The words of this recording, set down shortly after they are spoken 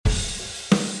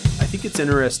think it's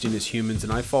interesting as humans,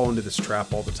 and I fall into this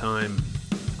trap all the time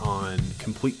on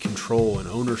complete control and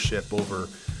ownership over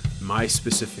my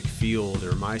specific field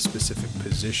or my specific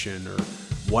position or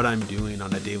what I'm doing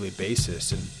on a daily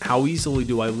basis. And how easily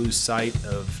do I lose sight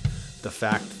of the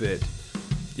fact that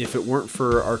if it weren't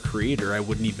for our Creator, I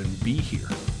wouldn't even be here.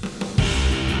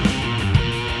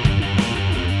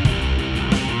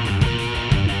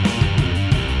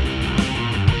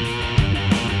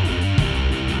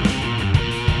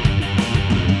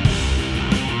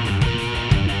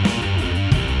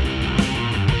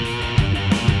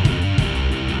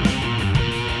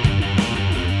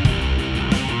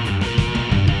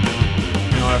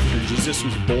 Jesus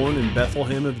was born in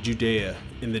Bethlehem of Judea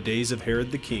in the days of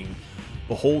Herod the king.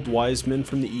 Behold, wise men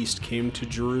from the east came to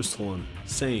Jerusalem,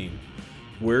 saying,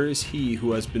 Where is he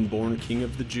who has been born King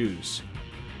of the Jews?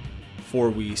 For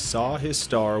we saw his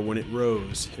star when it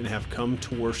rose, and have come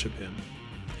to worship him.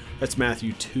 That's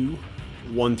Matthew 2,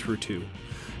 1 through 2.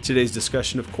 Today's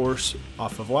discussion, of course,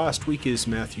 off of last week is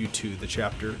Matthew 2, the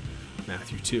chapter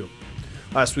Matthew 2.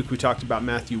 Last week we talked about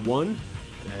Matthew 1.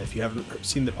 If you haven't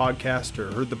seen the podcast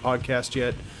or heard the podcast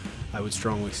yet, I would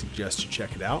strongly suggest you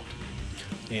check it out.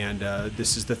 And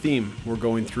this is the theme. We're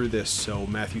going through this. So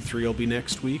Matthew 3 will be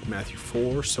next week, Matthew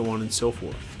 4, so on and so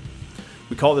forth.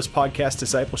 We call this podcast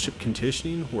Discipleship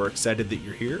Conditioning. We're excited that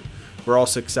you're here. We're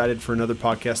also excited for another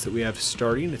podcast that we have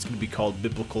starting. It's going to be called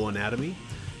Biblical Anatomy.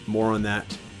 More on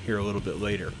that here a little bit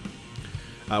later.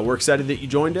 We're excited that you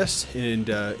joined us. And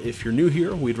if you're new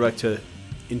here, we'd like to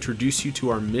introduce you to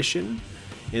our mission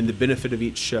and the benefit of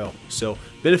each show. So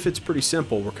benefit's pretty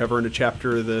simple. We're covering a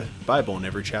chapter of the Bible, and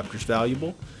every chapter is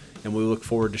valuable, and we look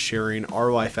forward to sharing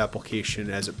our life application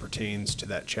as it pertains to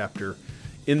that chapter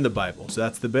in the Bible. So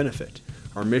that's the benefit.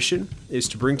 Our mission is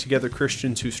to bring together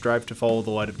Christians who strive to follow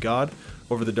the light of God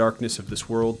over the darkness of this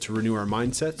world, to renew our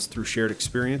mindsets through shared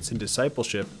experience and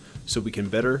discipleship so we can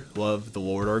better love the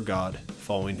Lord our God,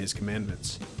 following his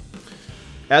commandments.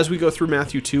 As we go through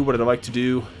Matthew 2, what I'd like to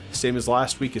do, same as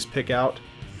last week, is pick out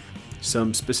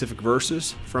some specific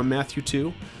verses from Matthew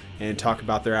 2 and talk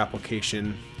about their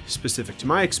application specific to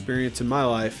my experience in my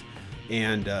life,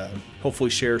 and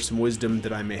hopefully share some wisdom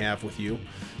that I may have with you.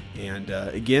 And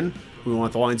again, we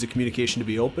want the lines of communication to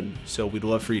be open, so we'd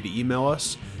love for you to email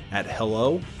us at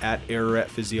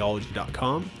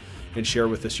hello@araratphysiology.com and share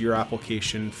with us your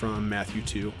application from Matthew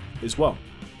 2 as well.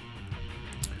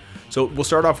 So we'll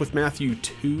start off with Matthew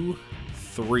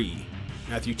 2:3.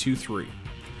 Matthew 2:3.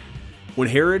 When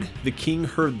Herod the king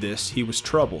heard this, he was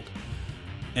troubled,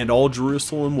 and all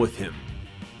Jerusalem with him.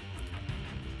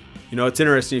 You know, it's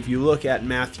interesting, if you look at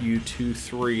Matthew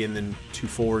 2:3 and then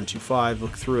 2:4 and 2:5,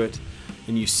 look through it,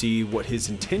 and you see what his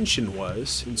intention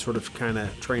was in sort of kind of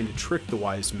trying to trick the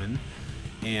wise men.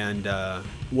 And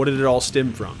what did it all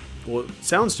stem from? Well, it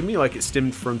sounds to me like it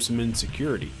stemmed from some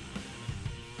insecurity.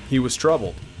 He was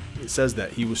troubled. It says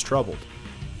that he was troubled.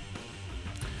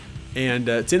 And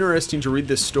it's interesting to read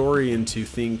this story and to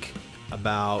think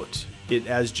about it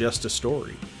as just a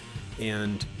story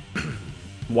and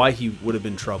why he would have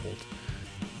been troubled.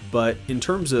 But in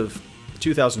terms of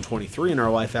 2023 in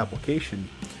our life application,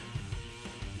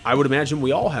 I would imagine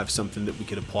we all have something that we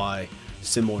could apply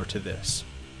similar to this.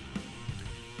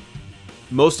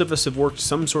 Most of us have worked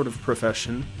some sort of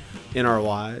profession in our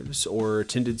lives, or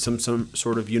attended some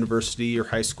sort of university or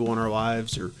high school in our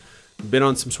lives, or been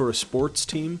on some sort of sports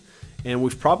team. And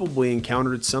we've probably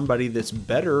encountered somebody that's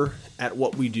better at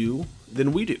what we do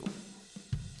than we do.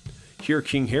 Here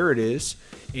King Herod is,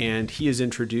 and he is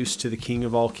introduced to the King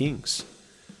of all kings.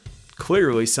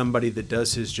 Clearly somebody that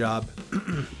does his job,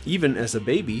 even as a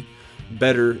baby,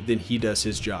 better than he does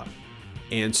his job.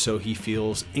 And so he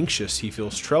feels anxious, he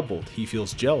feels troubled, he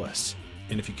feels jealous.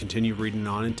 And if you continue reading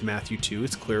on into Matthew 2,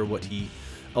 it's clear what he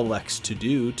elects to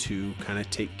do to kind of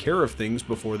take care of things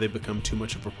before they become too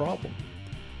much of a problem.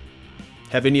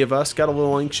 Have any of us got a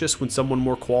little anxious when someone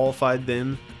more qualified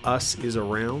than us is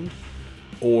around,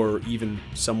 or even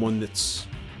someone that's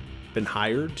been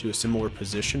hired to a similar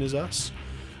position as us?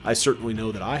 I certainly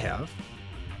know that I have.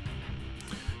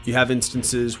 You have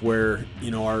instances where,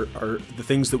 you know, the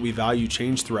things that we value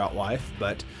change throughout life,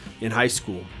 but in high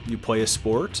school, you play a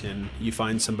sport and you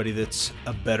find somebody that's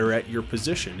better at your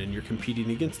position and you're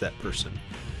competing against that person,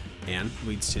 and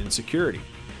leads to insecurity.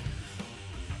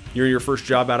 You're in your first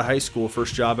job out of high school,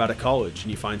 first job out of college,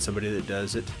 and you find somebody that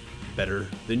does it better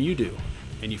than you do,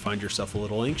 and you find yourself a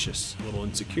little anxious, a little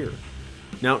insecure.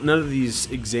 Now, none of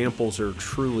these examples are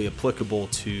truly applicable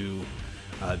to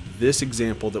this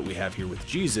example that we have here with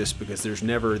Jesus, because there's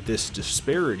never this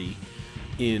disparity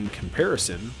in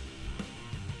comparison.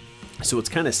 So it's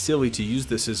kind of silly to use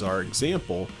this as our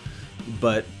example,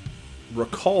 but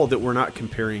recall that we're not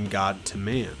comparing God to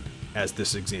man, as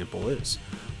this example is.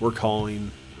 We're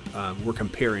comparing,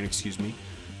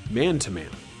 man to man.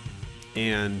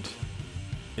 And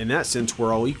in that sense,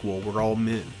 we're all equal. We're all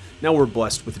men. Now we're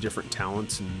blessed with different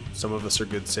talents, and some of us are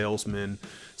good salesmen.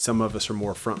 Some of us are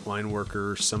more frontline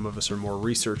workers. Some of us are more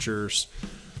researchers.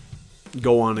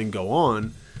 Go on and go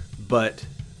on. But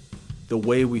the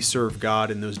way we serve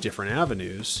God in those different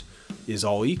avenues is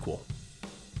all equal.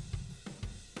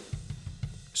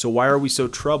 So why are we so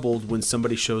troubled when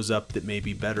somebody shows up that may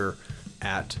be better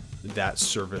at that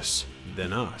service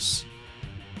than us?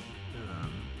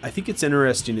 I think it's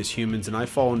interesting as humans, and I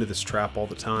fall into this trap all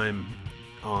the time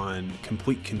on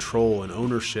complete control and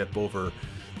ownership over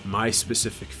my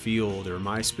specific field or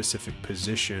my specific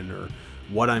position or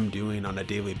what I'm doing on a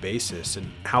daily basis.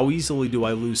 And how easily do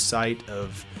I lose sight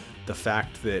of the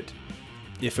fact that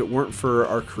if it weren't for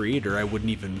our Creator, I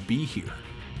wouldn't even be here.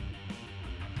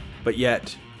 But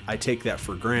yet, I take that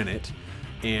for granted,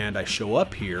 and I show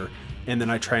up here, and then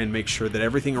I try and make sure that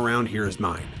everything around here is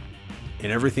mine,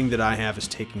 and everything that I have is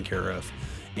taken care of,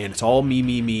 and it's all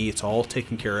me, it's all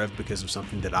taken care of because of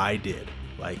something that I did,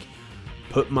 like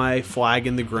put my flag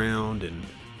in the ground and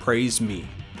praise me.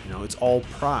 It's all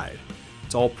pride.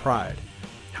 It's all pride.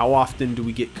 How often do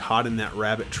we get caught in that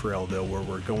rabbit trail, though, where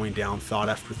we're going down thought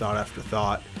after thought after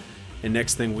thought, and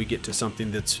next thing we get to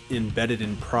something that's embedded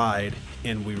in pride,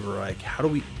 and we were like, how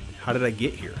did I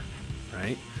get here,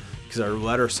 right? Because I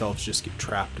let ourselves just get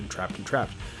trapped.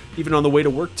 Even on the way to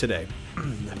work today,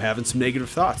 I'm having some negative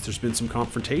thoughts. There's been some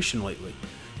confrontation lately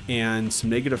and some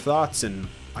negative thoughts, and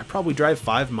I probably drive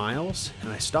 5 miles,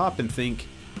 and I stop and think,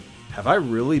 have I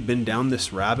really been down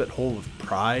this rabbit hole of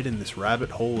pride and this rabbit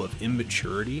hole of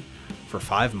immaturity for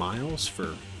 5 miles,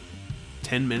 for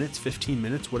 10 minutes, 15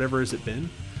 minutes, whatever has it been?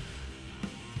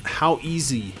 How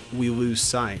easy we lose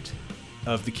sight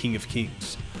of the King of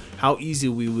Kings. How easy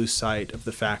we lose sight of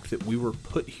the fact that we were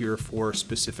put here for a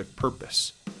specific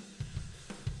purpose.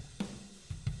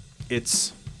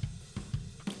 It's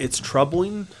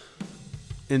troubling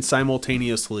and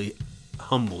simultaneously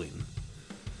humbling.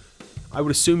 I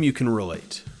would assume you can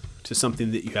relate to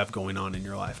something that you have going on in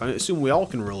your life. I assume we all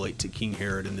can relate to King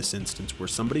Herod in this instance, where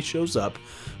somebody shows up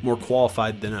more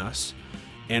qualified than us,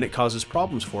 and it causes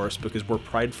problems for us because we're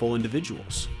prideful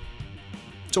individuals.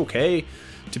 It's okay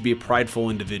to be a prideful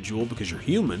individual because you're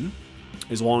human,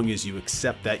 as long as you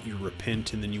accept that, you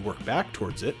repent, and then you work back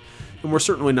towards it. And we're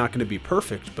certainly not going to be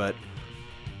perfect, but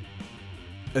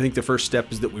I think the first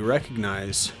step is that we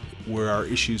recognize where our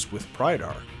issues with pride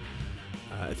are.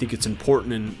 I think it's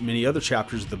important in many other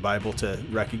chapters of the Bible to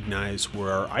recognize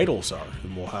where our idols are,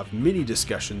 and we'll have many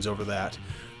discussions over that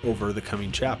over the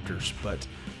coming chapters. But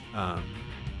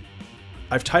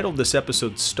I've titled this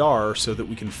episode Star so that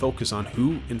we can focus on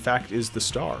who, in fact, is the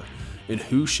star and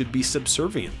who should be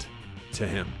subservient to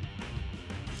him.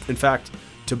 In fact,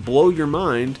 to blow your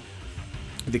mind,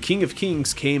 the King of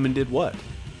Kings came and did what?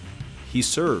 He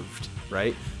served,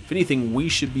 right? If anything, we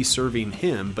should be serving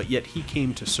him, but yet he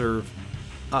came to serve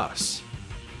us.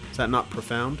 Is that not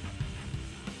profound?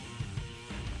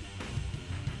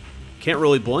 Can't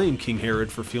really blame King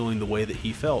Herod for feeling the way that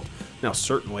he felt. Now,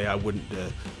 certainly I wouldn't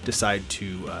decide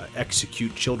to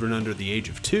execute children under the age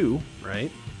of 2,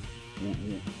 right?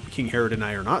 King Herod and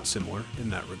I are not similar in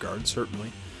that regard,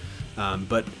 certainly.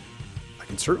 But I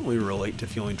can certainly relate to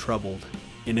feeling troubled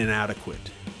and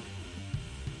inadequate.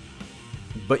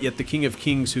 But yet the King of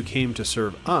Kings who came to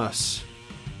serve us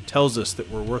tells us that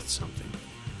we're worth something.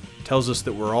 Tells us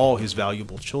that we're all his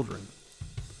valuable children.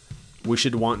 We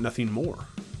should want nothing more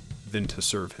than to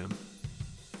serve him.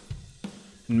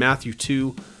 In Matthew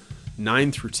 2,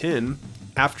 9 through 10,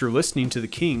 after listening to the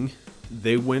king,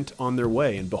 they went on their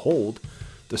way, and behold,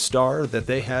 the star that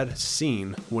they had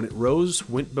seen, when it rose,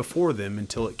 went before them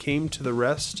until it came to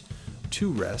rest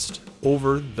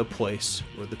over the place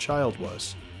where the child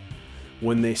was.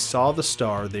 When they saw the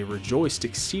star, they rejoiced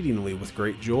exceedingly with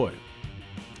great joy.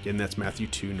 Again, that's Matthew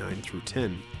 2, 9 through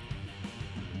 10.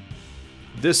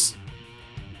 This,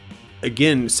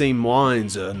 again, same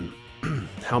lines on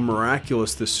how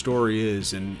miraculous this story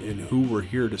is, and who we're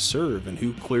here to serve, and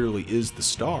who clearly is the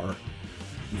star,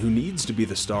 and who needs to be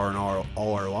the star in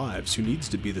all our lives, who needs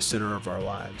to be the center of our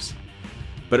lives.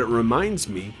 But it reminds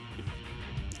me,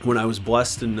 when I was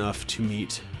blessed enough to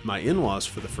meet my in-laws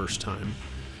for the first time,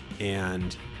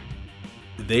 and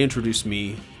they introduced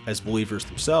me as believers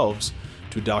themselves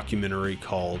to a documentary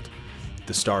called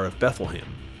The Star of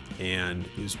Bethlehem. And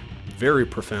it was a very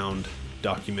profound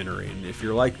documentary. And if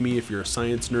you're like me, if you're a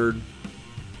science nerd,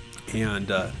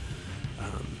 and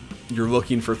you're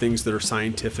looking for things that are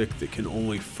scientific that can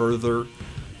only further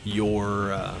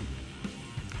your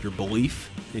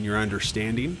belief and your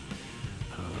understanding.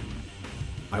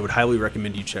 I would highly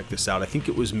recommend you check this out. I think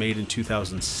it was made in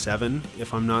 2007,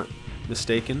 if I'm not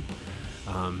mistaken.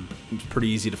 It's pretty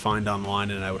easy to find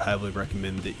online, and I would highly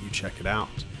recommend that you check it out.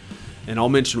 And I'll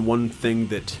mention one thing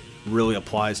that really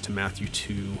applies to Matthew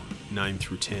 2, 9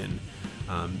 through 10.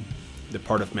 The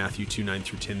part of Matthew 2, 9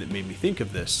 through 10 that made me think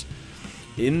of this.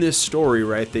 In this story,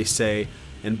 right, they say,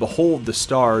 "And behold, the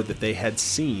star that they had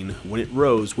seen when it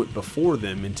rose went before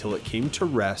them until it came to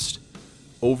rest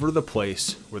over the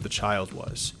place where the child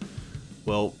was."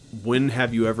 Well, when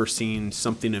have you ever seen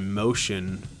something in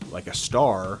motion, like a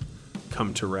star,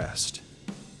 come to rest?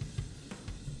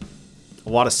 A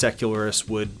lot of secularists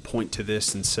would point to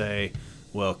this and say,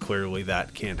 well, clearly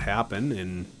that can't happen,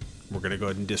 and we're going to go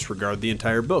ahead and disregard the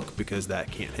entire book because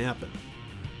that can't happen,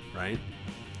 right?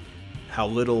 How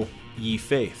little ye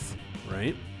faith,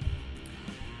 right?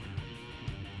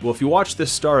 Well, if you watch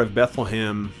this Star of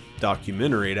Bethlehem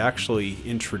documentary, it actually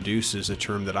introduces a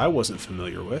term that I wasn't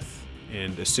familiar with,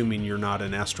 and assuming you're not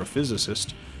an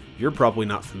astrophysicist, you're probably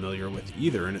not familiar with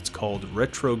either, and it's called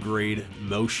retrograde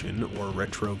motion or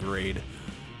retrograde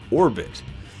orbit.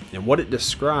 And what it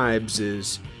describes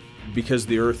is, because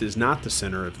the Earth is not the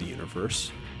center of the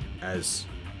universe, as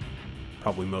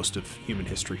probably most of human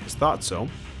history has thought so,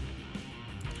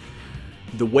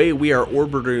 the way we are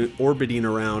orbiting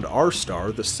around our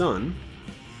star, the sun,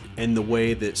 and the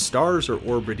way that stars are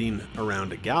orbiting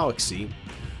around a galaxy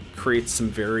creates some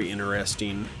very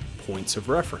interesting points of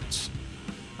reference.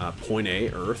 Point A,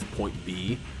 Earth; point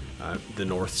B, the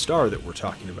North Star that we're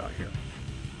talking about here.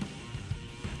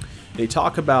 They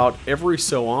talk about every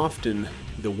so often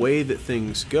the way that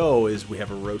things go is we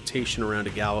have a rotation around a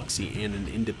galaxy and an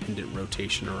independent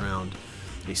rotation around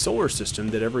a solar system,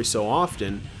 that every so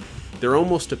often there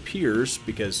almost appears,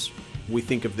 because we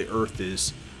think of the Earth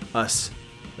as us,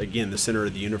 again, the center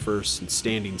of the universe and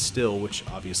standing still, which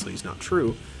obviously is not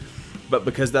true, but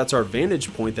because that's our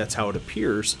vantage point, that's how it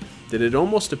appears, that it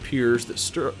almost appears that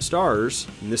stars,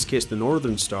 in this case the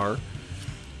Northern Star,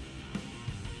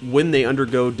 when they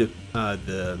undergo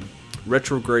the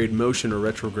retrograde motion or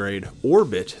retrograde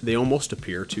orbit, they almost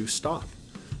appear to stop.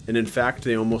 And in fact,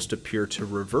 they almost appear to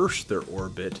reverse their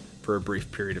orbit for a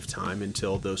brief period of time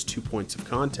until those 2 points of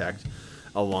contact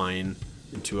align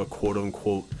into a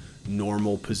quote-unquote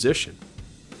normal position.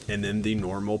 And then the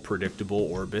normal, predictable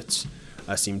orbits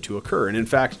seem to occur. And in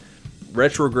fact,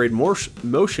 retrograde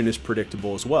motion is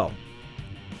predictable as well.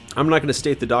 I'm not going to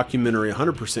state the documentary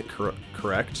 100%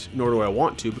 correct, nor do I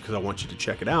want to, because I want you to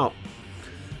check it out.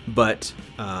 But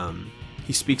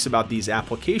he speaks about these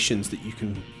applications that you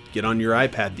can get on your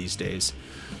iPad these days,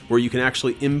 where you can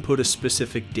actually input a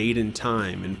specific date and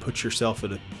time and put yourself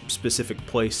at a specific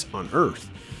place on Earth.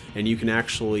 And you can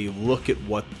actually look at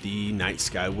what the night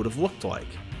sky would have looked like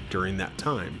during that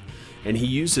time. And he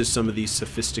uses some of these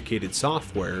sophisticated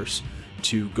softwares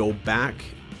to go back,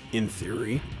 in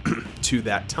theory, to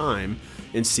that time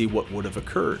and see what would have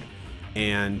occurred.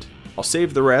 And I'll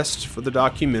save the rest for the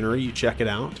documentary. You check it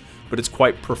out. But it's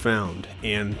quite profound,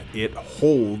 and it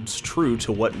holds true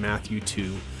to what Matthew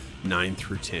 2, 9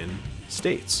 through 10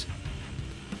 states.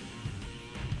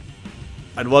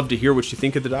 I'd love to hear what you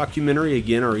think of the documentary.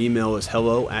 Again, our email is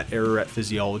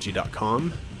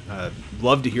hello@erroratphysiology.com.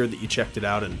 Love to hear that you checked it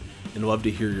out, and love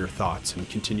to hear your thoughts and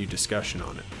continue discussion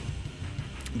on it.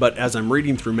 But as I'm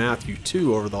reading through Matthew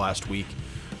 2 over the last week,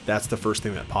 that's the first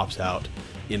thing that pops out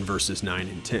in verses 9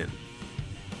 and 10.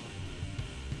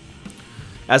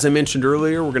 As I mentioned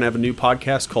earlier, we're going to have a new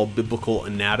podcast called Biblical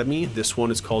Anatomy. This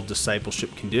one is called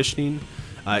Discipleship Conditioning.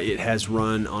 It has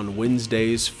run on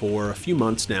Wednesdays for a few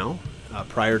months now.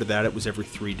 Prior to that, it was every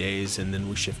 3 days, and then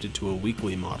we shifted to a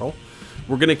weekly model.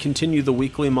 We're going to continue the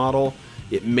weekly model.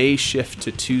 It may shift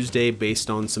to Tuesday based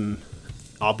on some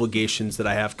obligations that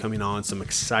I have coming on, some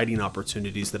exciting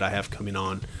opportunities that I have coming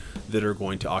on that are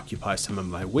going to occupy some of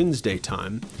my Wednesday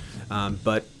time.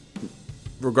 But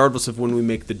regardless of when we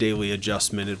make the daily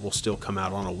adjustment, it will still come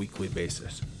out on a weekly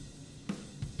basis.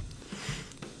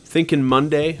 Thinking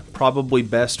Monday, probably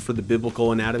best for the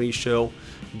Biblical Anatomy show.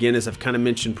 Again, as I've kind of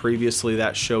mentioned previously,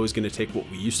 that show is going to take what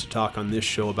we used to talk on this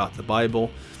show about the Bible.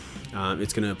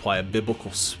 It's going to apply a biblical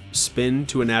spin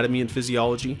to anatomy and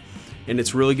physiology, and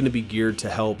it's really going to be geared to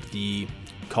help the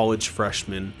college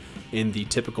freshman in the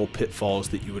typical pitfalls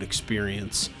that you would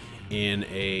experience in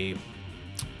a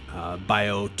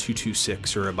Bio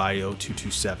 226 or a Bio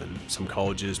 227. Some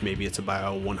colleges, maybe it's a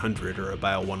Bio 100 or a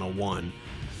Bio 101.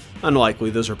 Unlikely,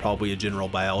 those are probably a general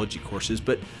biology courses,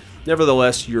 but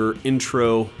nevertheless, your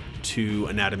intro to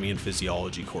anatomy and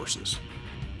physiology courses,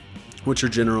 which are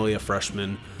generally a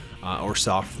freshman or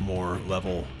sophomore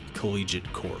level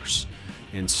collegiate course.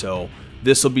 And so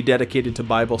this will be dedicated to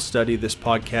Bible study, this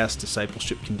podcast,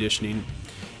 discipleship conditioning,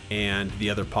 and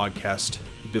the other podcast,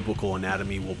 Biblical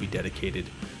Anatomy, will be dedicated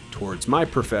towards my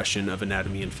profession of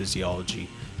anatomy and physiology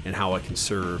and how I can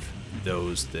serve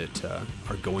those that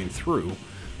are going through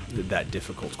that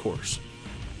difficult course.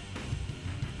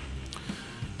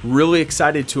 Really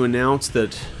excited to announce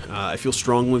that I feel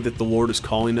strongly that the Lord is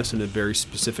calling us in a very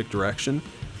specific direction.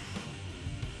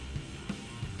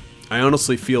 I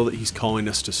honestly feel that He's calling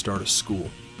us to start a school.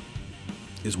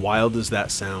 As wild as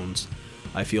that sounds,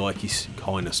 I feel like He's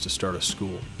calling us to start a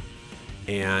school.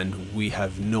 And we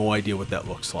have no idea what that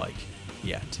looks like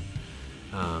yet.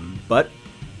 But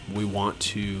we want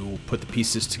to put the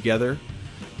pieces together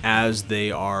as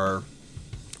they are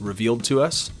revealed to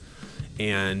us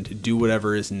and do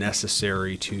whatever is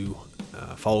necessary to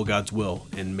follow God's will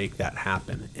and make that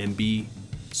happen and be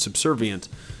subservient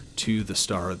to the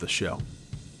star of the show.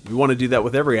 We want to do that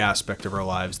with every aspect of our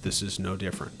lives. This is no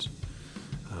different.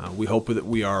 We hope that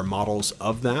we are models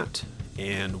of that,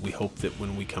 and we hope that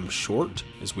when we come short,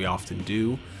 as we often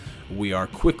do, we are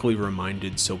quickly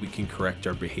reminded so we can correct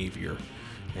our behavior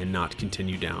and not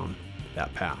continue down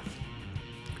that path.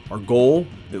 Our goal,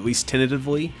 at least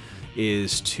tentatively,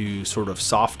 is to sort of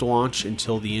soft launch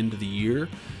until the end of the year,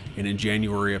 and in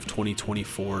January of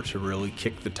 2024 to really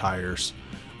kick the tires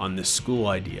on this school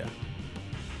idea.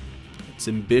 It's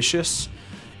ambitious,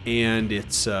 and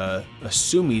it's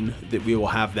assuming that we will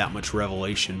have that much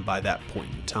revelation by that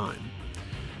point in time.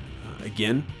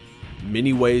 Again,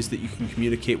 many ways that you can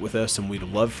communicate with us, and we'd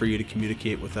love for you to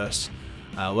communicate with us.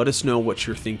 Let us know what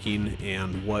you're thinking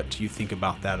and what you think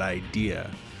about that idea.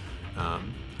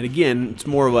 And again, it's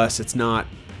more or less, it's not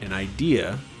an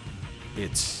idea,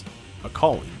 it's a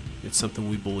calling. It's something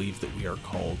we believe that we are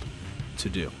called to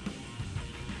do.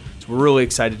 So we're really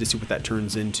excited to see what that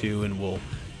turns into, and we'll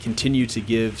continue to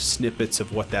give snippets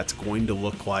of what that's going to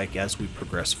look like as we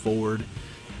progress forward,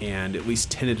 and at least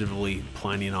tentatively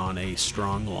planning on a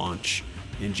strong launch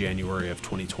in January of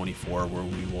 2024 where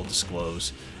we will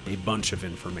disclose a bunch of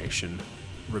information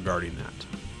regarding that.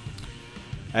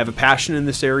 I have a passion in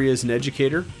this area as an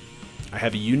educator. I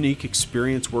have a unique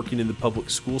experience working in the public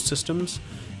school systems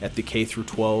at the K through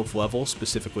 12 level,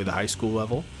 specifically the high school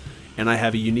level. And I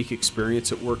have a unique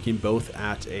experience at working both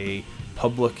at a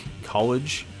public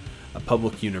college, a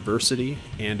public university,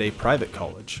 and a private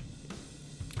college.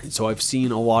 And so I've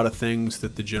seen a lot of things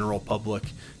that the general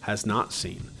public has not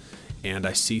seen. And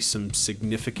I see some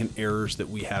significant errors that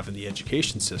we have in the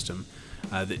education system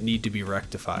that need to be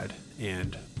rectified.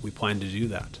 And we plan to do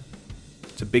that.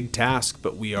 It's a big task,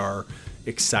 but we are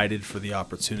excited for the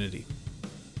opportunity.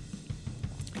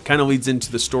 It kind of leads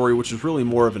into the story, which is really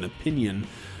more of an opinion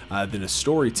than a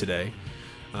story today,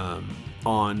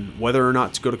 on whether or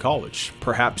not to go to college.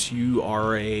 Perhaps you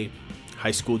are a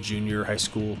high school junior, high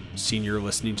school senior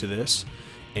listening to this,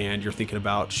 and you're thinking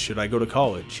about, should I go to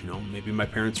college? You know, maybe my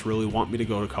parents really want me to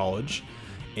go to college,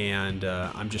 and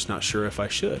I'm just not sure if I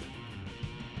should.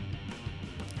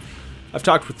 I've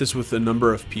talked with a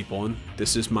number of people, and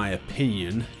this is my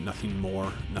opinion, nothing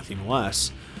more, nothing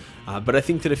less. But I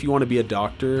think that if you want to be a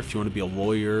doctor, if you want to be a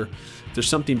lawyer, if there's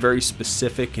something very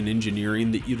specific in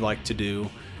engineering that you'd like to do,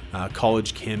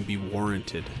 college can be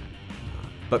warranted.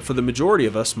 But for the majority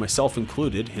of us, myself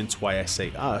included, hence why I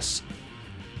say us,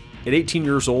 at 18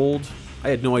 years old, I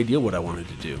had no idea what I wanted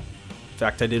to do. In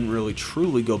fact, I didn't really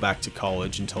truly go back to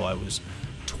college until I was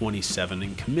 27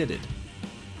 and committed.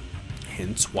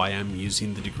 Hence why I'm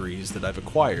using the degrees that I've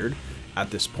acquired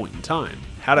at this point in time.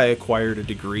 Had I acquired a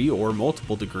degree or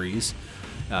multiple degrees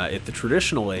at the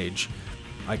traditional age,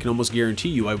 I can almost guarantee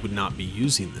you I would not be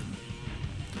using them.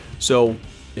 So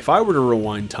if I were to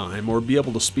rewind time or be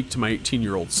able to speak to my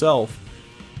 18-year-old self,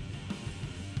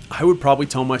 I would probably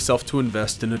tell myself to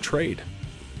invest in a trade.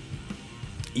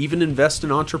 Even invest in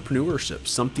entrepreneurship,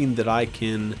 something that I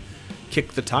can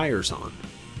kick the tires on.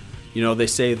 You know, they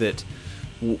say that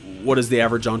what does the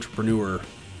average entrepreneur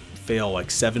fail,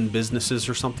 like 7 businesses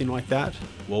or something like that?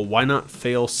 Well, why not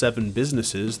fail 7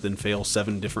 businesses than fail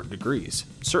 7 different degrees?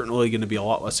 It's certainly going to be a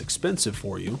lot less expensive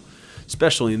for you,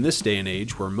 especially in this day and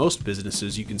age where most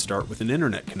businesses you can start with an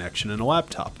internet connection and a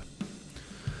laptop.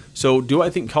 So do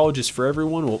I think college is for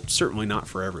everyone? Well, certainly not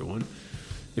for everyone.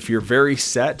 If you're very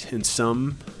set, and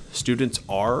some students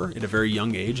are at a very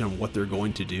young age on what they're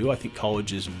going to do, I think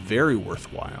college is very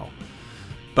worthwhile.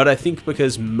 But I think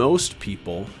because most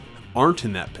people aren't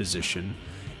in that position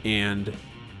and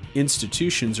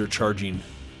institutions are charging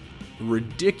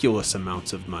ridiculous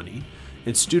amounts of money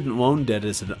and student loan debt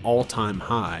is at an all-time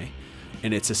high,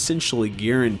 and it's essentially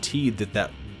guaranteed that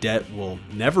that debt will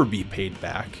never be paid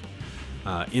back,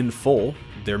 in full.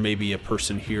 There may be a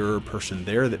person here or a person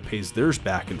there that pays theirs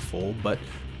back in full, but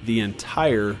the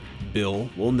entire bill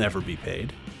will never be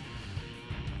paid.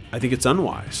 I think it's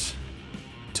unwise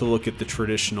to look at the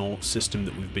traditional system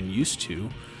that we've been used to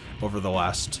over the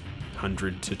last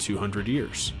 100 to 200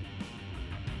 years.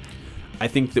 I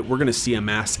think that we're going to see a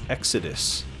mass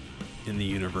exodus in the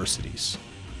universities.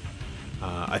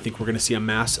 I think we're going to see a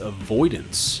mass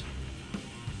avoidance.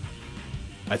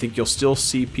 I think you'll still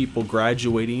see people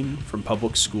graduating from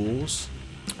public schools.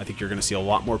 I think you're going to see a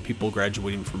lot more people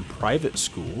graduating from private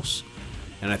schools.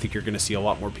 And I think you're going to see a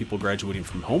lot more people graduating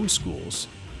from home schools.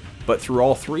 But through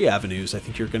all three avenues, I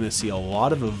think you're going to see a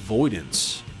lot of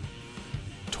avoidance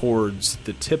towards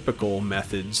the typical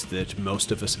methods that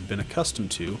most of us have been accustomed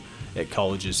to at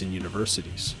colleges and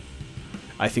universities.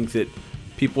 I think that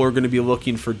people are going to be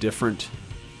looking for different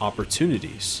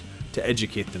opportunities to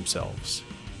educate themselves.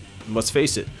 And let's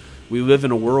face it, we live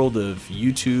in a world of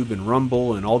YouTube and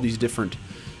Rumble and all these different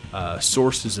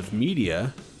sources of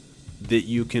media that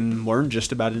you can learn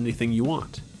just about anything you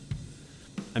want.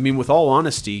 I mean, with all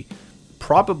honesty,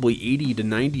 probably 80 to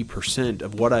 90%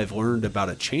 of what I've learned about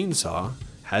a chainsaw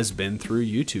has been through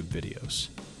YouTube videos.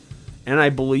 And I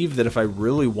believe that if I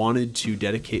really wanted to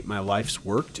dedicate my life's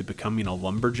work to becoming a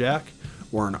lumberjack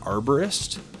or an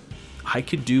arborist, I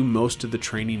could do most of the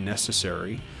training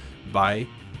necessary by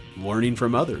learning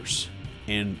from others.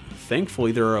 And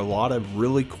thankfully, there are a lot of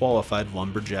really qualified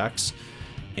lumberjacks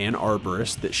and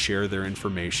arborists that share their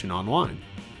information online.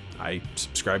 I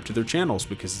subscribe to their channels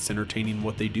because it's entertaining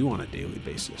what they do on a daily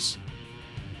basis.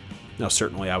 Now,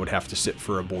 certainly I would have to sit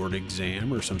for a board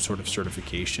exam or some sort of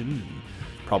certification and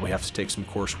probably have to take some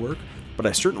coursework, but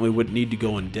I certainly wouldn't need to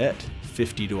go in debt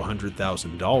 $50,000 to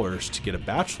 $100,000 to get a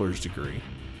bachelor's degree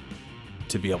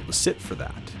to be able to sit for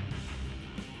that.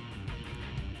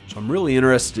 So I'm really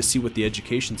interested to see what the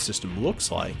education system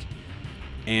looks like,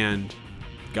 and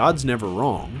God's never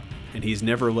wrong, and He's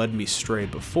never led me astray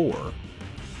before.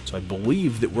 So I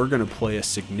believe that we're going to play a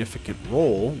significant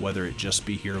role, whether it just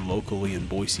be here locally in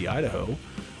Boise, Idaho,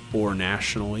 or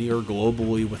nationally or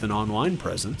globally with an online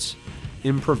presence,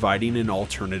 in providing an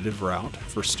alternative route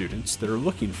for students that are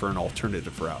looking for an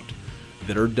alternative route,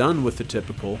 that are done with the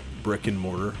typical brick and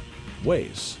mortar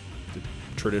ways, the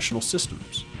traditional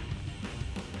systems.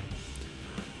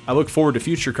 I look forward to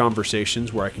future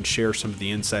conversations where I can share some of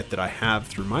the insight that I have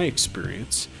through my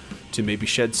experience to maybe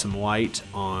shed some light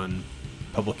on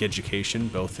public education,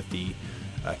 both at the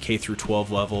K through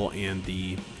 12 level and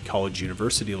the college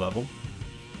university level.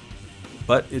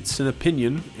 But it's an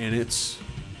opinion, and it's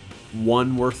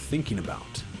one worth thinking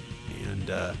about.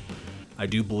 And I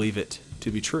do believe it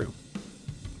to be true.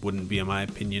 Wouldn't be my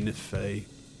opinion if I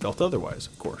felt otherwise,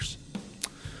 of course.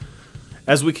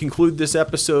 As we conclude this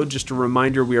episode, just a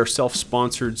reminder, we are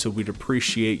self-sponsored, so we'd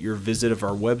appreciate your visit of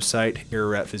our website,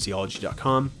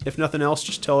 araratphysiology.com. If nothing else,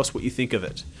 just tell us what you think of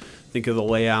it. Think of the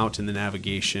layout and the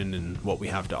navigation and what we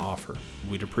have to offer.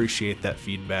 We'd appreciate that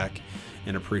feedback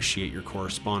and appreciate your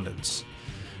correspondence.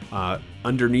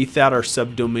 Underneath that, our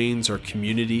subdomains are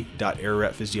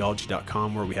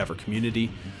community.araratphysiology.com, where we have our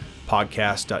community,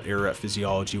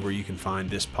 podcast.araratphysiology, where you can find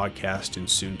this podcast and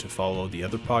soon to follow the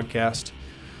other podcast,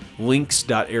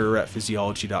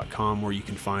 links.araratphysiology.com, where you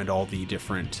can find all the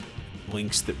different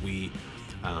links that we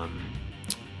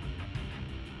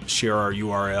share, our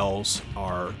URLs,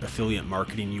 our affiliate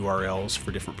marketing URLs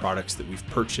for different products that we've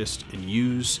purchased and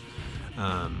use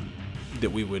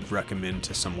that we would recommend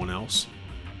to someone else,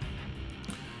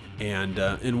 and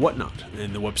whatnot.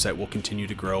 And the website will continue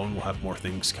to grow, and we'll have more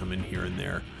things come in here and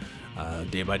there,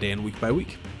 day by day and week by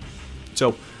week.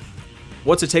 So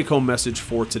what's a take-home message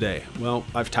for today? Well,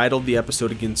 I've titled the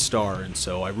episode Against Star, and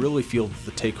so I really feel that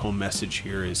the take-home message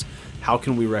here is, how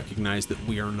can we recognize that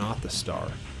we are not the star?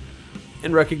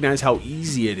 And recognize how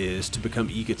easy it is to become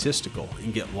egotistical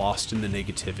and get lost in the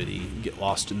negativity and get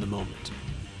lost in the moment.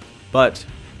 But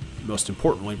most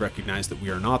importantly, recognize that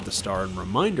we are not the star and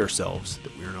remind ourselves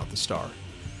that we are not the star.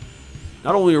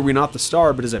 Not only are we not the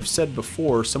star, but as I've said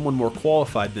before, someone more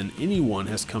qualified than anyone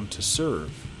has come to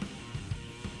serve.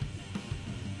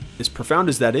 As profound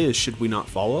as that is, should we not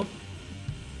follow?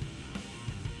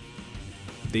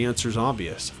 The answer is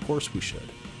obvious. Of course we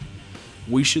should.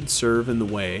 We should serve in the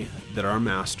way that our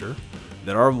Master,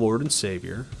 that our Lord and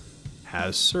Savior,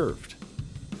 has served.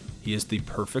 He is the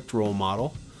perfect role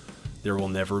model. There will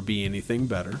never be anything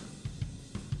better.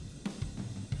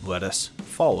 Let us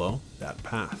follow that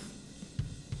path.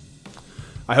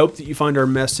 I hope that you find our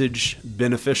message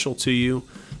beneficial to you,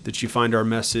 that you find our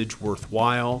message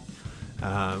worthwhile,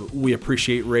 We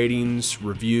appreciate ratings,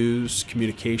 reviews,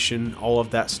 communication, all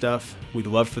of that stuff. We'd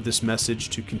love for this message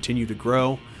to continue to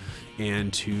grow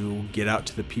and to get out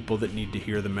to the people that need to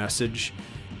hear the message,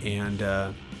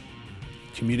 and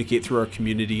communicate through our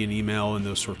community and email and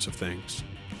those sorts of things.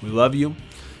 We love you,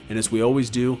 and as we always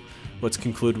do, let's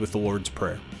conclude with the Lord's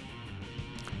Prayer.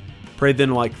 Pray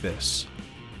then like this: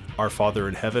 Our Father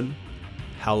in heaven,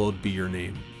 hallowed be your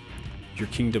name. Your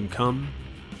kingdom come,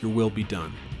 your will be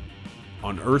done,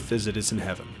 on earth as it is in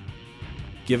heaven.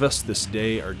 Give us this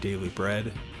day our daily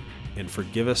bread, and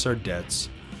forgive us our debts,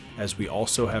 as we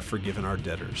also have forgiven our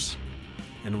debtors.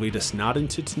 And lead us not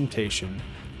into temptation,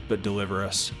 but deliver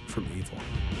us from evil.